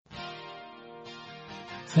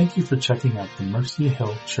Thank you for checking out the Mercy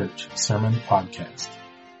Hill Church Sermon Podcast.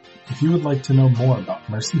 If you would like to know more about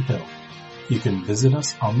Mercy Hill, you can visit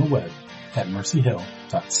us on the web at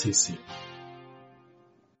mercyhill.cc.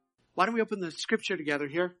 Why don't we open the scripture together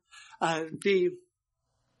here? The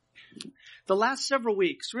last several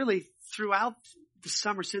weeks, really throughout the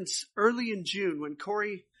summer, since early in June, when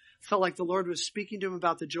Corey felt like the Lord was speaking to him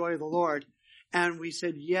about the joy of the Lord, and we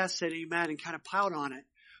said yes and amen and kind of plowed on it.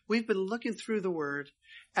 We've been looking through the Word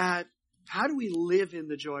at how do we live in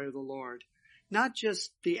the joy of the Lord? Not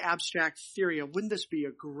just the abstract theory of wouldn't this be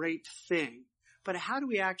a great thing, but how do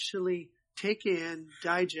we actually take in,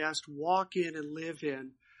 digest, walk in, and live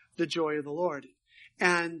in the joy of the Lord?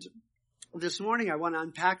 And this morning I want to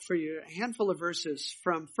unpack for you a handful of verses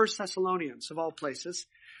from 1 Thessalonians, of all places.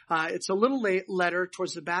 It's a little letter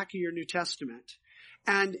towards the back of your New Testament.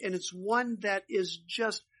 And it's one that is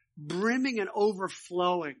just brimming and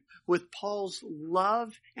overflowing with Paul's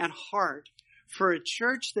love and heart for a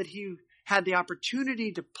church that he had the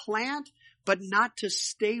opportunity to plant, but not to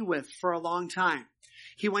stay with for a long time.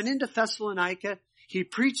 He went into Thessalonica. He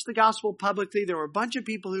preached the gospel publicly. There were a bunch of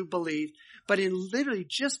people who believed, but in literally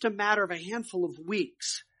just a matter of a handful of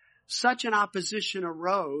weeks, such an opposition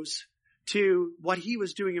arose to what he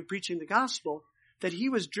was doing in preaching the gospel that he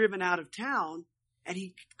was driven out of town and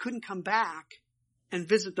he couldn't come back and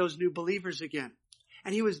visit those new believers again.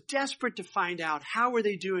 And he was desperate to find out how were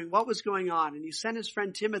they doing, what was going on. And he sent his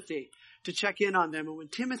friend Timothy to check in on them. And when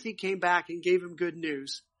Timothy came back and gave him good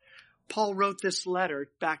news, Paul wrote this letter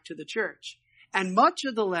back to the church. And much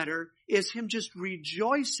of the letter is him just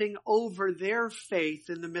rejoicing over their faith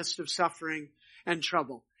in the midst of suffering and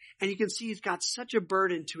trouble. And you can see he's got such a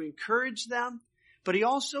burden to encourage them, but he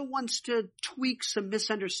also wants to tweak some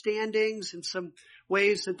misunderstandings and some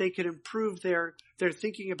ways that they could improve their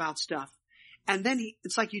thinking about stuff. And then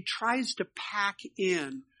it's like he tries to pack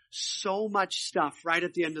in so much stuff right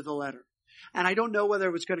at the end of the letter. And I don't know whether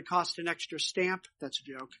it was going to cost an extra stamp. That's a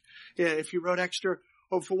joke. If you wrote extra,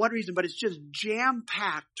 or for what reason, but it's just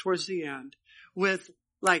jam-packed towards the end with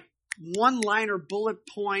like one-liner bullet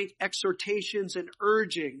point exhortations and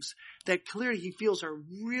urgings that clearly he feels are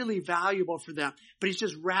really valuable for them. But he's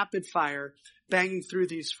just rapid fire banging through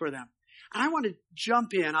these for them. And I want to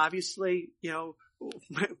jump in. Obviously,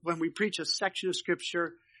 when we preach a section of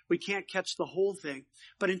scripture, we can't catch the whole thing.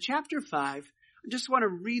 But in chapter 5, I just want to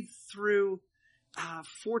read through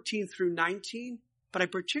 14 through 19. But I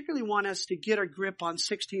particularly want us to get a grip on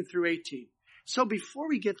 16 through 18. So before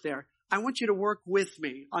we get there, I want you to work with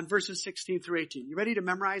me on verses 16 through 18. You ready to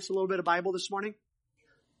memorize a little bit of Bible this morning?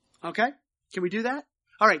 Okay. Can we do that?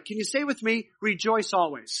 All right. Can you say with me, rejoice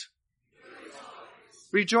always?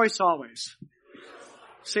 Rejoice always.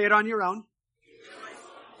 Say it on your own.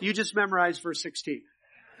 You just memorized verse 16.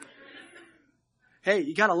 Hey,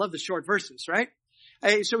 you gotta love the short verses, right?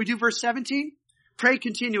 Hey, so we do verse 17. Pray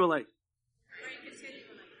continually.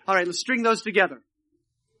 All right, let's string those together.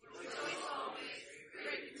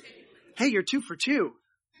 Hey, you're 2 for 2,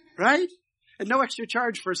 right? And no extra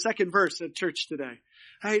charge for a second verse at church today.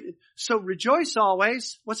 All right, so rejoice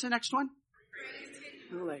always. What's the next one?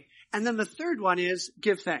 And then the third one is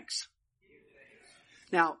give thanks.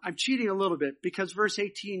 Now, I'm cheating a little bit because verse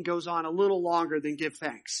 18 goes on a little longer than give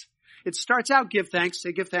thanks. It starts out give thanks.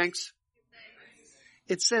 Say give thanks.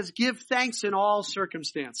 It says give thanks in all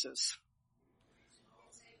circumstances.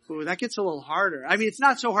 Ooh, that gets a little harder. I mean, it's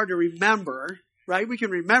not so hard to remember, right? We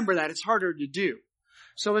can remember that. It's harder to do.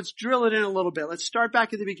 So let's drill it in a little bit. Let's start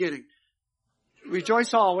back at the beginning.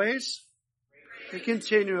 Rejoice always.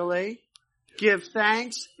 Continually. Give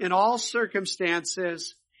thanks in all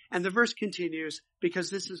circumstances. And the verse continues, because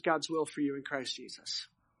this is God's will for you in Christ Jesus.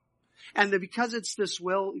 And because it's this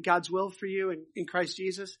will, God's will for you in Christ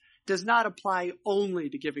Jesus, does not apply only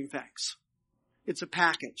to giving thanks. It's a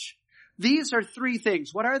package. These are 3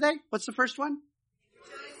 things. What are they? What's the first one?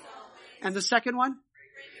 And the second one?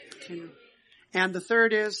 And the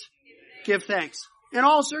third is give thanks. In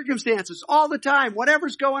all circumstances, all the time,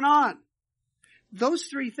 whatever's going on. Those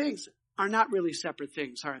 3 things are not really separate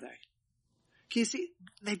things, are they? Can you see?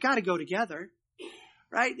 They've got to go together,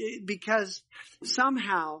 right? Because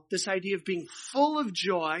somehow this idea of being full of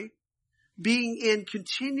joy, being in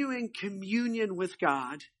continuing communion with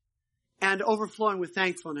God, and overflowing with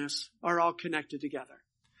thankfulness are all connected together.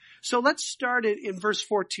 So let's start it in verse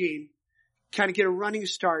 14, kind of get a running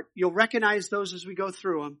start. You'll recognize those as we go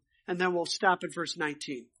through them, and then we'll stop at verse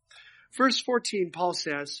 19. Verse 14, Paul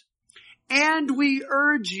says, and we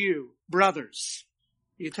urge you, brothers.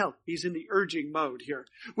 You can tell he's in the urging mode here.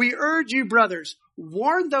 We urge you, brothers,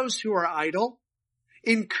 warn those who are idle,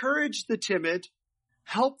 encourage the timid,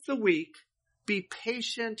 help the weak, be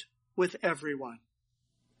patient with everyone.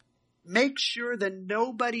 Make sure that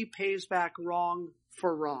nobody pays back wrong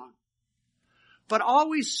for wrong. But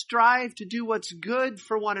always strive to do what's good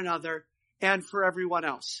for one another and for everyone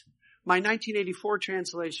else. My 1984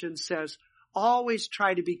 translation says, always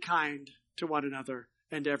try to be kind to one another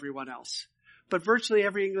and everyone else. But virtually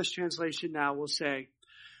every English translation now will say,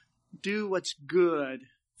 do what's good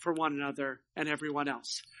for one another and everyone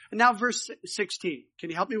else. And now verse 16. Can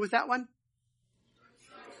you help me with that one?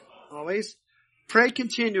 Always. Pray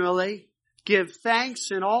continually. Give thanks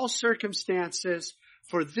in all circumstances,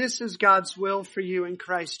 for this is God's will for you in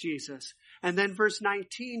Christ Jesus. And then verse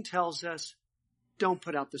 19 tells us, don't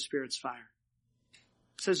put out the Spirit's fire.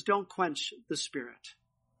 It says, don't quench the Spirit.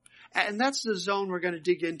 And that's the zone we're going to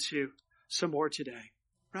dig into some more today,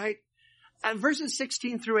 right? And verses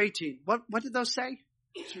 16 through 18, what did those say?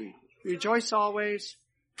 Rejoice always,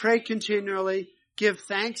 pray continually, give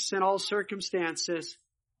thanks in all circumstances.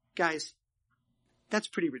 Guys, that's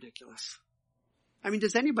pretty ridiculous. I mean,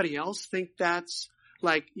 does anybody else think that's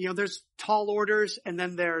like, there's tall orders and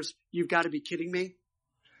then there's, you've got to be kidding me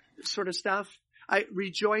sort of stuff? I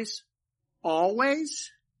rejoice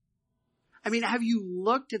always. I mean, have you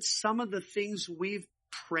looked at some of the things we've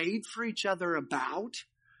prayed for each other about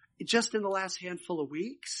just in the last handful of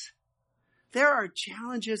weeks? There are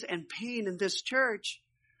challenges and pain in this church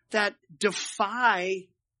that defy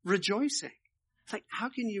rejoicing. It's like, how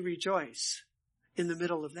can you rejoice in the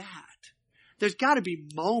middle of that? There's got to be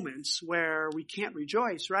moments where we can't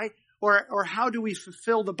rejoice, right? Or how do we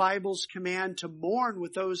fulfill the Bible's command to mourn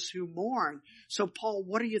with those who mourn? So Paul,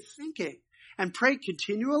 what are you thinking? And pray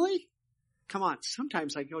continually? Come on,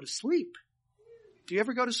 sometimes I go to sleep. Do you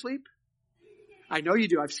ever go to sleep? I know you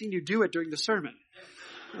do. I've seen you do it during the sermon.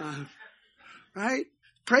 Right?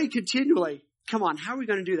 Pray continually. Come on, how are we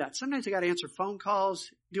going to do that? Sometimes I got to answer phone calls,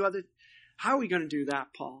 how are we going to do that,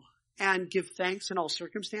 Paul? And give thanks in all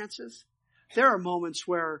circumstances? There are moments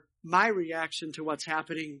where my reaction to what's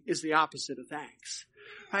happening is the opposite of thanks,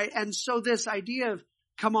 right? And so this idea of,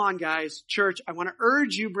 come on guys, church, I want to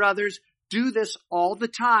urge you brothers, do this all the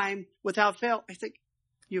time without fail. I think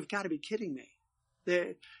you've got to be kidding me.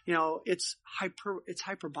 It's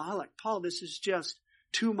hyperbolic. Paul, this is just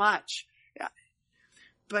too much. Yeah.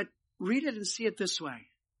 But read it and see it this way.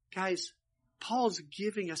 Guys, Paul's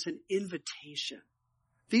giving us an invitation.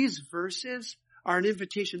 These verses are an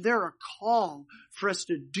invitation. They're a call for us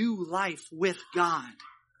to do life with God.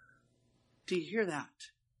 Do you hear that?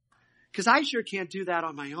 Because I sure can't do that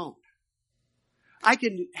on my own. I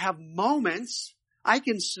can have moments. I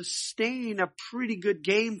can sustain a pretty good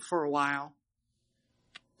game for a while,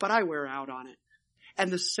 but I wear out on it. And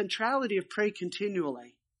the centrality of pray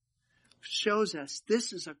continually shows us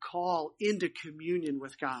this is a call into communion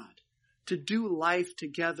with God, to do life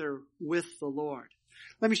together with the Lord.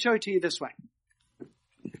 Let me show it to you this way.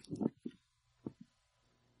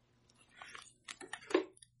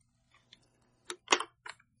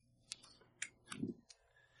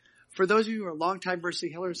 For those of you who are longtime Mercy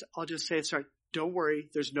Hillers, I'll just say it sorry. Don't worry,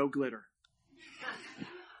 there's no glitter.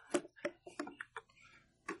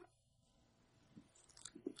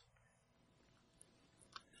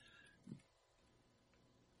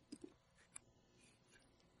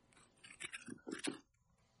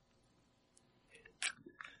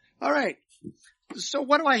 All right. So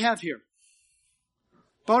what do I have here?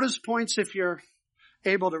 Bonus points if you're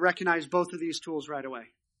able to recognize both of these tools right away.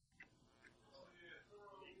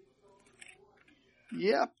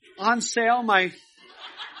 Yep. On sale. My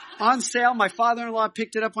father-in-law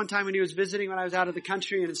picked it up one time when he was visiting when I was out of the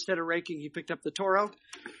country, and instead of raking, he picked up the Toro,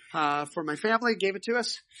 for my family, gave it to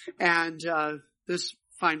us. And, this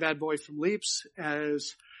fine bad boy from Leaps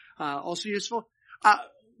is, also useful.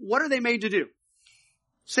 What are they made to do?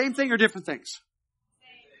 Same thing or different things?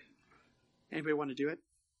 Anybody want to do it?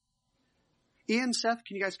 Ian, Seth,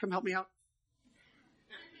 can you guys come help me out?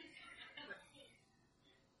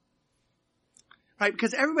 Right,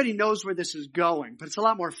 because everybody knows where this is going, but it's a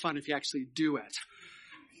lot more fun if you actually do it.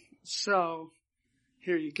 So,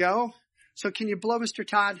 here you go. So can you blow Mr.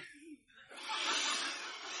 Todd?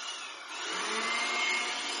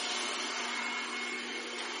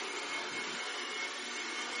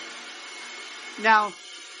 Now,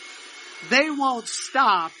 they won't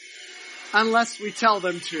stop unless we tell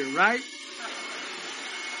them to, right?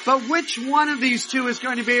 But which one of these two is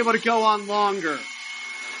going to be able to go on longer?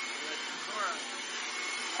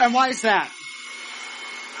 And why is that?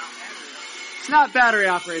 It's not battery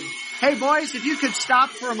operated. Hey boys, if you could stop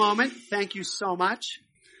for a moment. Thank you so much.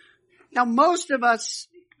 Now most of us,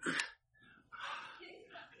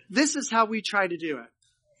 this is how we try to do it.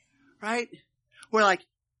 Right? We're like,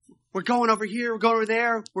 We're going over here, we're going over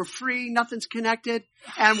there, we're free, nothing's connected,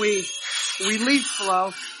 and we leaf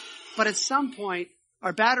flow. But at some point,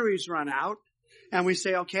 our batteries run out, and we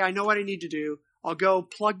say, okay, I know what I need to do. I'll go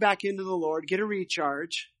plug back into the Lord, get a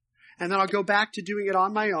recharge, and then I'll go back to doing it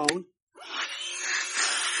on my own.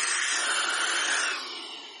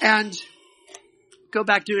 And go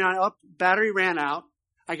back doing it. Oh, battery ran out.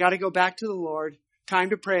 I got to go back to the Lord.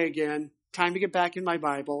 Time to pray again. Time to get back in my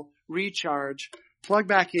Bible. Recharge. Plug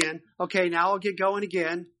back in. Okay, now I'll get going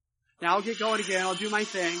again. I'll do my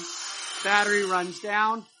thing. Battery runs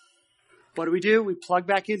down. What do? We plug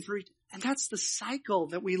back in and that's the cycle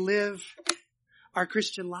that we live our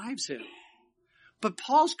Christian lives in. But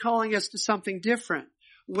Paul's calling us to something different,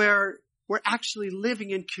 where we're actually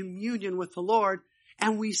living in communion with the Lord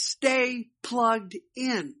and we stay plugged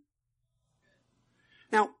in.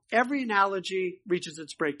 Now, every analogy reaches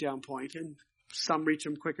its breakdown point, and some reach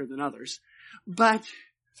them quicker than others. But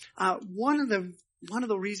one of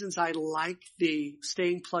the reasons I like the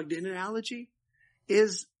staying plugged in analogy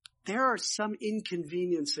is there are some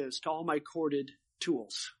inconveniences to all my corded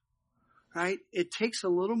tools, right? It takes a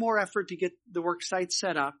little more effort to get the work site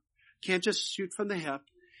set up. Can't just shoot from the hip.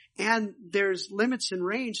 And there's limits in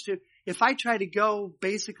range to, if I try to go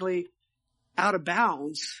basically out of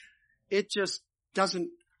bounds, it just doesn't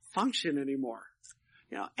function anymore.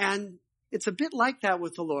 And it's a bit like that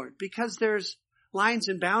with the Lord, because there's lines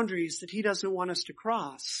and boundaries that he doesn't want us to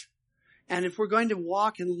cross. And if we're going to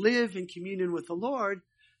walk and live in communion with the Lord,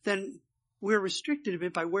 then we're restricted a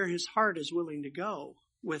bit by where his heart is willing to go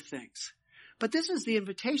with things. But this is the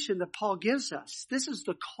invitation that Paul gives us. This is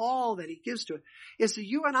the call that he gives to it. Is that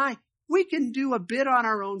you and I, we can do a bit on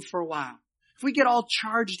our own for a while. If we get all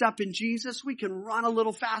charged up in Jesus, we can run a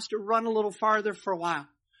little faster, run a little farther for a while.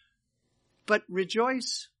 But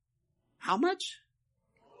rejoice, how much?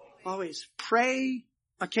 Always. Pray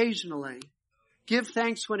occasionally. Give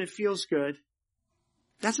thanks when it feels good.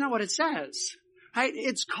 That's not what it says. Right?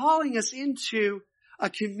 It's calling us into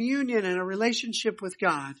a communion and a relationship with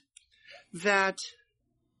God that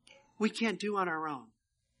we can't do on our own.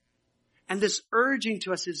 And this urging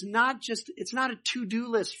to us is it's not a to-do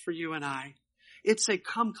list for you and I. It's a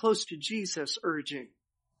come close to Jesus urging.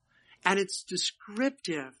 And it's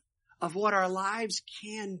descriptive of what our lives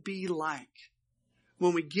can be like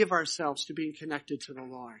when we give ourselves to being connected to the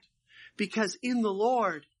Lord. Because in the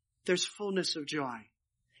Lord, there's fullness of joy.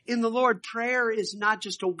 In the Lord, prayer is not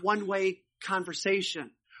just a one-way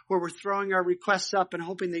conversation where we're throwing our requests up and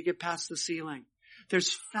hoping they get past the ceiling.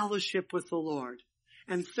 There's fellowship with the Lord.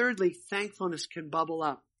 And thirdly, thankfulness can bubble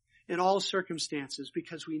up in all circumstances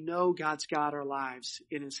because we know God's got our lives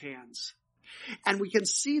in his hands. And we can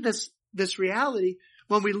see this reality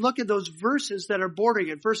when we look at those verses that are bordering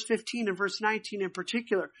it, verse 15 and verse 19 in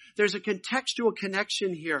particular. There's a contextual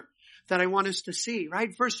connection here that I want us to see, right?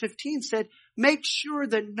 Verse 15 said, make sure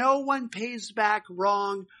that no one pays back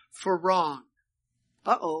wrong for wrong.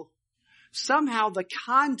 Somehow the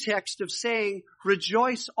context of saying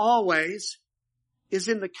rejoice always is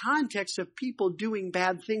in the context of people doing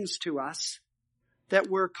bad things to us that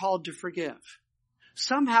we're called to forgive.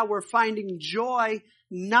 Somehow we're finding joy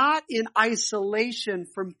not in isolation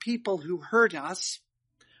from people who hurt us,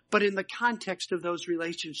 but in the context of those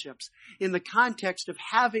relationships, in the context of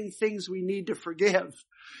having things we need to forgive,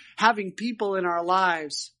 having people in our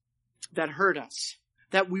lives that hurt us,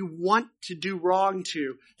 that we want to do wrong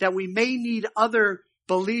to, that we may need other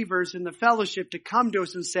believers in the fellowship to come to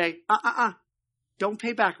us and say, don't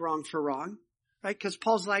pay back wrong for wrong, right? Because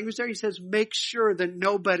Paul's language there, he says, make sure that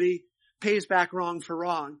nobody pays back wrong for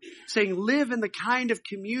wrong. Saying live in the kind of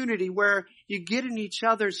community where you get in each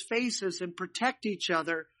other's faces and protect each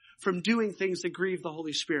other from doing things that grieve the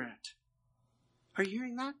Holy Spirit. Are you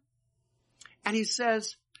hearing that? And he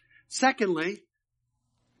says, secondly,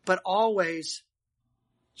 but always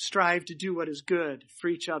strive to do what is good for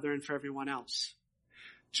each other and for everyone else.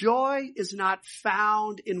 Joy is not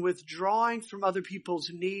found in withdrawing from other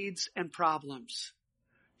people's needs and problems.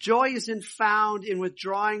 Joy isn't found in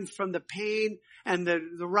withdrawing from the pain and the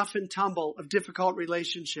rough and tumble of difficult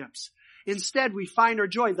relationships. Instead, we find our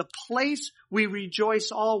joy. The place we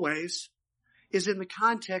rejoice always is in the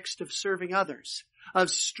context of serving others, of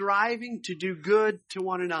striving to do good to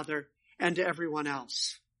one another and to everyone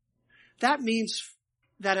else. That means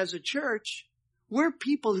that as a church, we're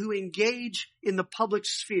people who engage in the public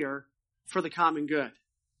sphere for the common good.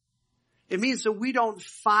 It means that we don't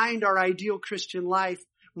find our ideal Christian life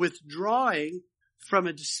withdrawing from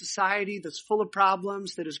a society that's full of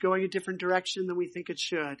problems, that is going a different direction than we think it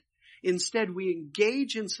should. Instead, we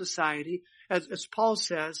engage in society, as Paul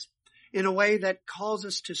says, in a way that calls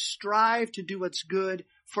us to strive to do what's good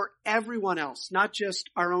for everyone else, not just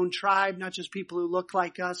our own tribe, not just people who look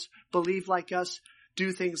like us, believe like us,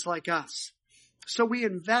 do things like us. So we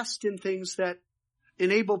invest in things that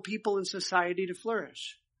enable people in society to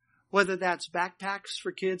flourish, whether that's backpacks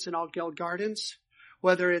for kids in Altgeld Gardens,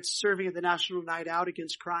 whether it's serving at the National Night Out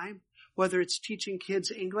Against Crime, whether it's teaching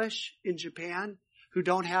kids English in Japan who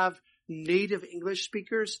don't have native English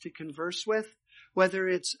speakers to converse with, whether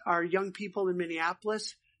it's our young people in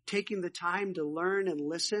Minneapolis taking the time to learn and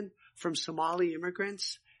listen from Somali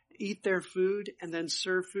immigrants, eat their food, and then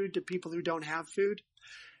serve food to people who don't have food.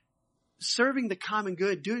 Serving the common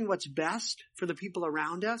good, doing what's best for the people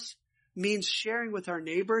around us, means sharing with our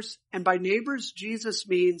neighbors. And by neighbors, Jesus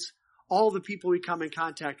means all the people we come in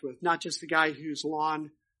contact with, not just the guy whose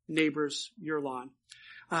lawn neighbors your lawn.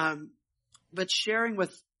 But sharing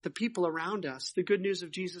with the people around us the good news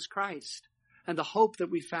of Jesus Christ and the hope that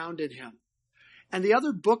we found in him. And the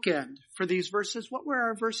other bookend for these verses, what were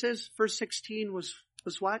our verses? Verse 16 was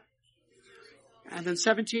what? And then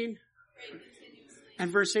 17?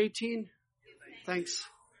 And verse 18? Thanks.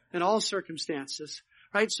 In all circumstances.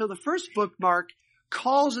 Right? So the first bookmark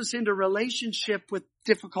calls us into relationship with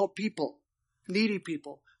difficult people, needy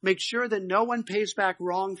people. Make sure that no one pays back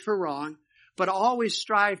wrong for wrong, but always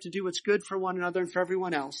strive to do what's good for one another and for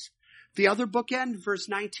everyone else. The other bookend, verse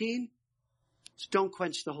 19, is don't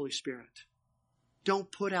quench the Holy Spirit.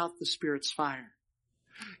 Don't put out the Spirit's fire.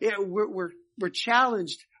 Yeah, we're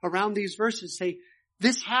challenged around these verses. Say,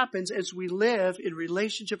 this happens as we live in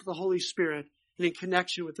relationship with the Holy Spirit and in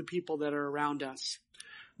connection with the people that are around us.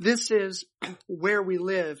 This is where we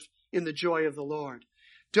live in the joy of the Lord.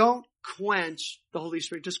 Don't quench the Holy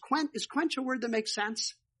Spirit. Is quench a word that makes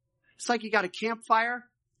sense? It's like you got a campfire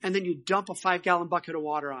and then you dump a 5-gallon bucket of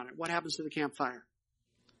water on it. What happens to the campfire?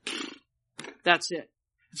 That's it.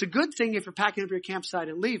 It's a good thing if you're packing up your campsite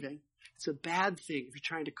and leaving. It's a bad thing if you're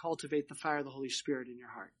trying to cultivate the fire of the Holy Spirit in your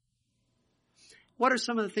heart. What are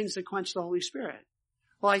some of the things that quench the Holy Spirit?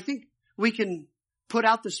 Well, I think we can put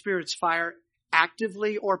out the Spirit's fire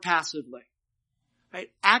actively or passively. Right?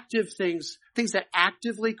 Active things that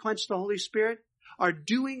actively quench the Holy Spirit are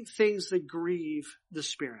doing things that grieve the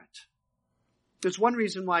Spirit. There's one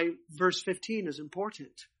reason why verse 15 is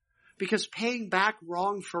important. Because paying back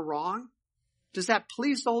wrong for wrong, does that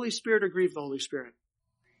please the Holy Spirit or grieve the Holy Spirit?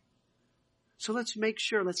 So let's make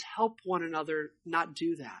sure, let's help one another not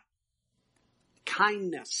do that.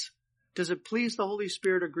 Kindness. Does it please the Holy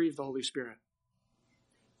Spirit or grieve the Holy Spirit?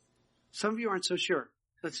 Some of you aren't so sure.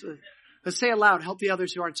 Let's say it loud. Help the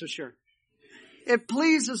others who aren't so sure. It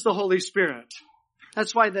pleases the Holy Spirit.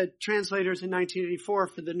 That's why the translators in 1984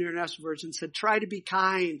 for the New International Version said, try to be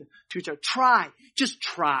kind to each other. Just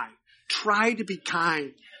try. Try to be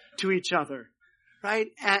kind to each other. Right?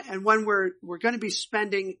 And when we're going to be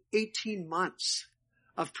spending 18 months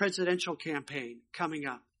of presidential campaign coming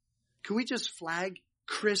up, can we just flag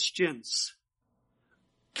Christians?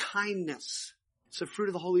 Kindness is a fruit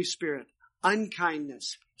of the Holy Spirit.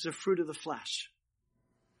 Unkindness is a fruit of the flesh.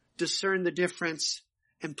 Discern the difference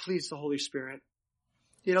and please the Holy Spirit.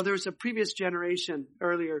 You know, there was a previous generation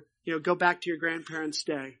earlier, go back to your grandparents'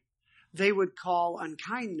 day. They would call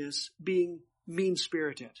unkindness being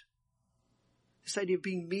mean-spirited. This idea of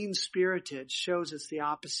being mean-spirited shows it's the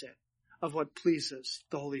opposite of what pleases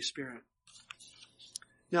the Holy Spirit.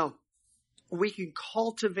 No, we can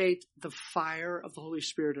cultivate the fire of the Holy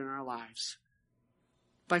Spirit in our lives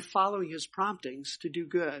by following his promptings to do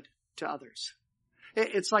good to others.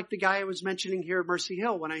 It's like the guy I was mentioning here at Mercy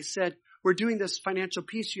Hill when I said, we're doing this Financial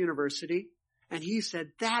Peace University. And he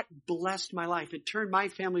said, that blessed my life. It turned my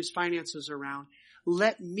family's finances around.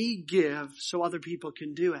 Let me give so other people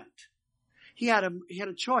can do it. He had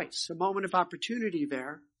a choice, a moment of opportunity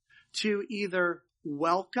there to either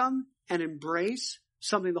welcome and embrace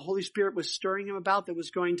something the Holy Spirit was stirring him about that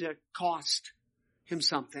was going to cost him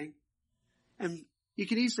something. And you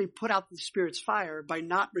can easily put out the Spirit's fire by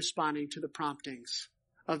not responding to the promptings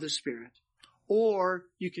of the Spirit. Or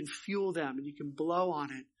you can fuel them and you can blow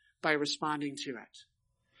on it by responding to it.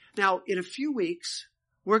 Now, in a few weeks,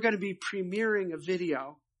 we're going to be premiering a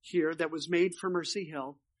video here that was made for Mercy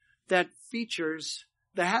Hill that features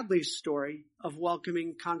the Hadley's story of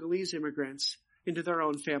welcoming Congolese immigrants into their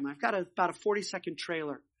own family. I've got about a 40-second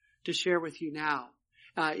trailer to share with you now,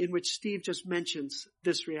 in which Steve just mentions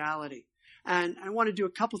this reality. And I want to do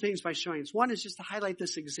a couple things by showing this. One is just to highlight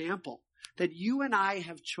this example that you and I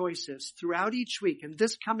have choices throughout each week, and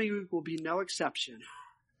this coming week will be no exception,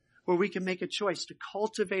 where we can make a choice to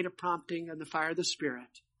cultivate a prompting in the fire of the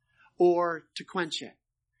Spirit or to quench it.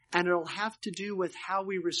 And it'll have to do with how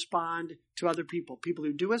we respond to other people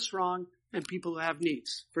who do us wrong and people who have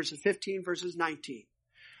needs. Verses 15, verses 19.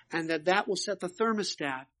 And that will set the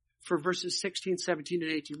thermostat for verses 16, 17,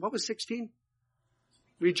 and 18. What was 16?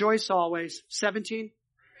 Rejoice always. 17?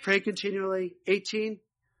 Pray continually. 18?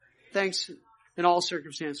 Thanks in all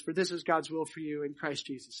circumstances, for this is God's will for you in Christ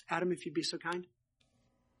Jesus. Adam, if you'd be so kind.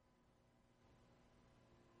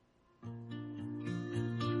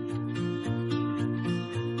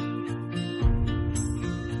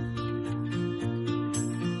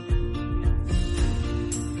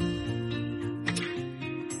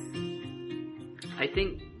 I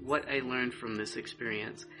think what I learned from this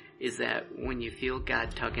experience is that when you feel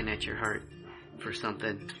God tugging at your heart for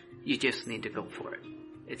something, you just need to go for it.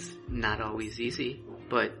 It's not always easy,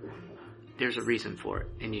 but there's a reason for it,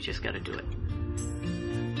 and you just got to do it.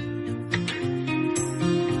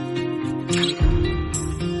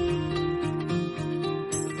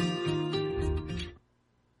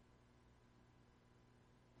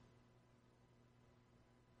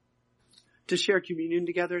 To share communion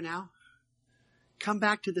together now, come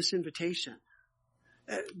back to this invitation.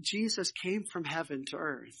 Jesus came from heaven to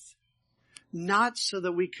earth, not so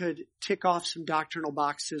that we could tick off some doctrinal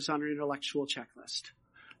boxes on an intellectual checklist,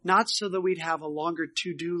 not so that we'd have a longer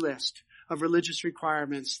to-do list of religious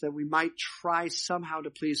requirements that we might try somehow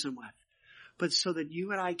to please him with, but so that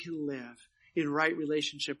you and I can live in right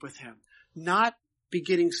relationship with him, not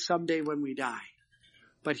beginning someday when we die,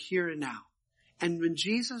 but here and now. And when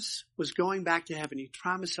Jesus was going back to heaven, he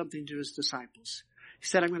promised something to his disciples. He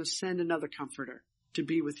said, I'm going to send another comforter to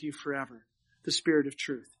be with you forever, the Spirit of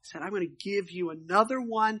truth. He said, I'm going to give you another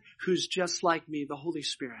one who's just like me, the Holy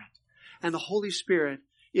Spirit. And the Holy Spirit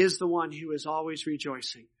is the one who is always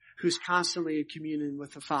rejoicing, who's constantly in communion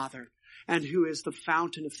with the Father, and who is the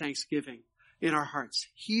fountain of thanksgiving in our hearts.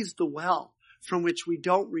 He's the well from which we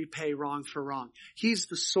don't repay wrong for wrong. He's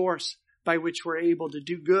the source by which we're able to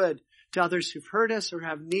do good to others who've hurt us or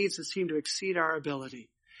have needs that seem to exceed our ability.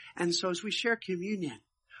 And so as we share communion,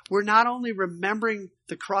 we're not only remembering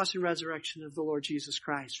the cross and resurrection of the Lord Jesus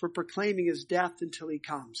Christ, we're proclaiming his death until he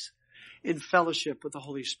comes in fellowship with the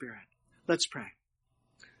Holy Spirit. Let's pray.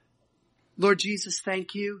 Lord Jesus,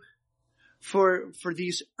 thank you for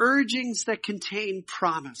these urgings that contain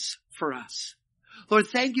promise for us. Lord,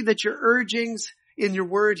 thank you that your urgings in your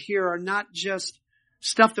word here are not just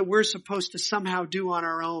stuff that we're supposed to somehow do on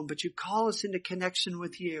our own, but you call us into connection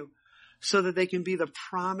with you so that they can be the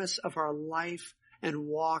promise of our life and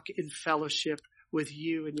walk in fellowship with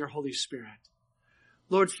you and your Holy Spirit.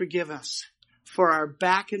 Lord, forgive us for our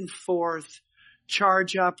back and forth,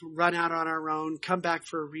 charge up, run out on our own, come back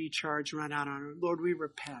for a recharge, run out on our own. Lord, we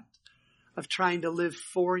repent of trying to live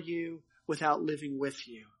for you without living with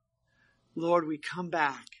you. Lord, we come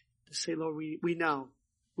back to say, Lord, we know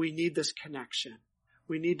we need this connection.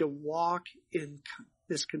 We need to walk in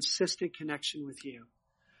this consistent connection with you.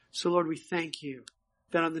 So Lord, we thank you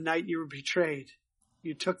that on the night you were betrayed,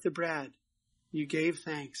 you took the bread, you gave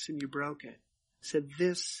thanks, and you broke it. Said,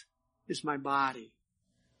 this is my body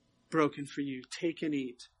broken for you. Take and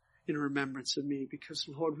eat in remembrance of me. Because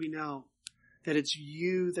Lord, we know that it's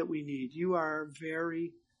you that we need. You are our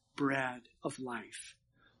very bread of life.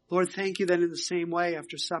 Lord, thank you that in the same way,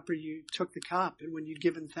 after supper, you took the cup, and when you'd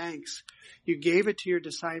given thanks, you gave it to your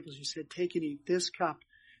disciples. You said, take and eat. This cup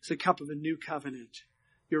is a cup of a new covenant.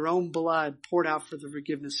 Your own blood poured out for the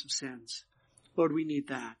forgiveness of sins. Lord, we need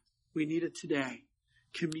that. We need it today.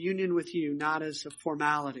 Communion with you, not as a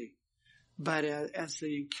formality, but as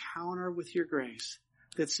the encounter with your grace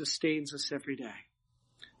that sustains us every day.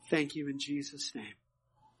 Thank you in Jesus' name.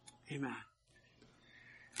 Amen.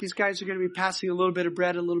 These guys are going to be passing a little bit of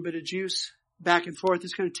bread, a little bit of juice back and forth.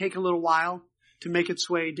 It's going to take a little while to make its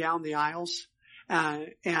way down the aisles.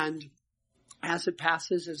 And as it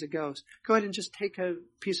passes, as it goes, go ahead and just take a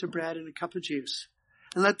piece of bread and a cup of juice.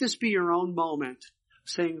 And let this be your own moment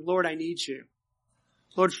saying, Lord, I need you.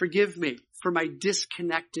 Lord, forgive me for my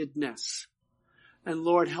disconnectedness. And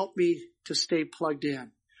Lord, help me to stay plugged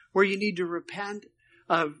in. Where you need to repent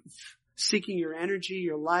of seeking your energy,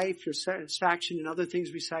 your life, your satisfaction, and other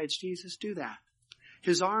things besides Jesus, do that.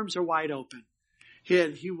 His arms are wide open.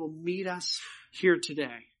 And he will meet us here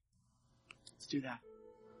today. Let's do that.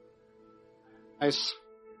 It's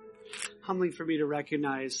humbling for me to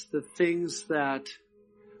recognize the things that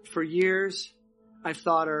for years I've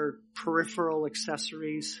thought are peripheral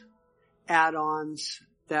accessories, add-ons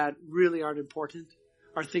that really aren't important,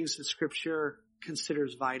 are things that Scripture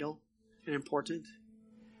considers vital and important.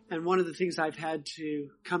 And one of the things I've had to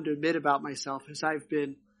come to admit about myself is I've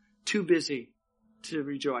been too busy to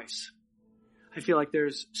rejoice. I feel like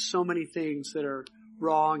there's so many things that are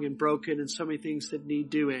wrong and broken and so many things that need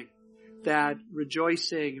doing, that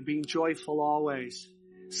rejoicing and being joyful always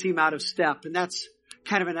seem out of step. And that's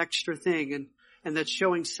kind of an extra thing, and that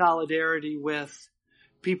showing solidarity with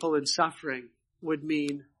people in suffering would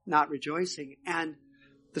mean not rejoicing. And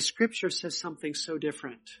the scripture says something so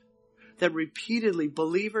different, that repeatedly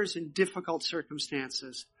believers in difficult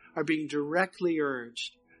circumstances are being directly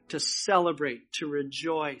urged to celebrate, to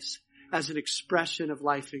rejoice as an expression of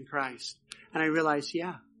life in Christ. And I realized,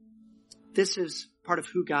 yeah, this is part of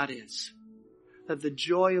who God is. That the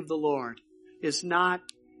joy of the Lord is not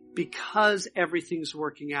because everything's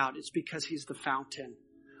working out. It's because he's the fountain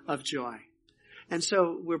of joy. And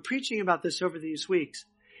so we're preaching about this over these weeks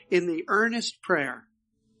in the earnest prayer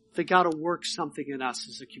that God will work something in us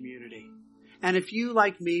as a community. And if you,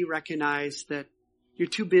 like me, recognize that you're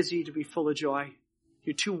too busy to be full of joy,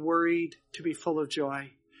 you're too worried to be full of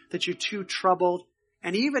joy, that you're too troubled,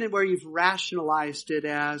 and even where you've rationalized it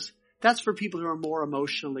as, that's for people who are more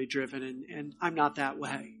emotionally driven, and I'm not that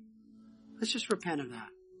way. Let's just repent of that.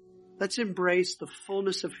 Let's embrace the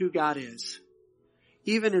fullness of who God is.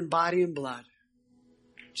 Even in body and blood,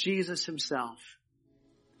 Jesus himself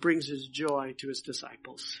brings his joy to his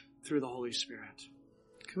disciples through the Holy Spirit.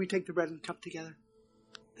 Can we take the bread and cup together?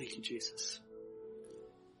 Thank you, Jesus.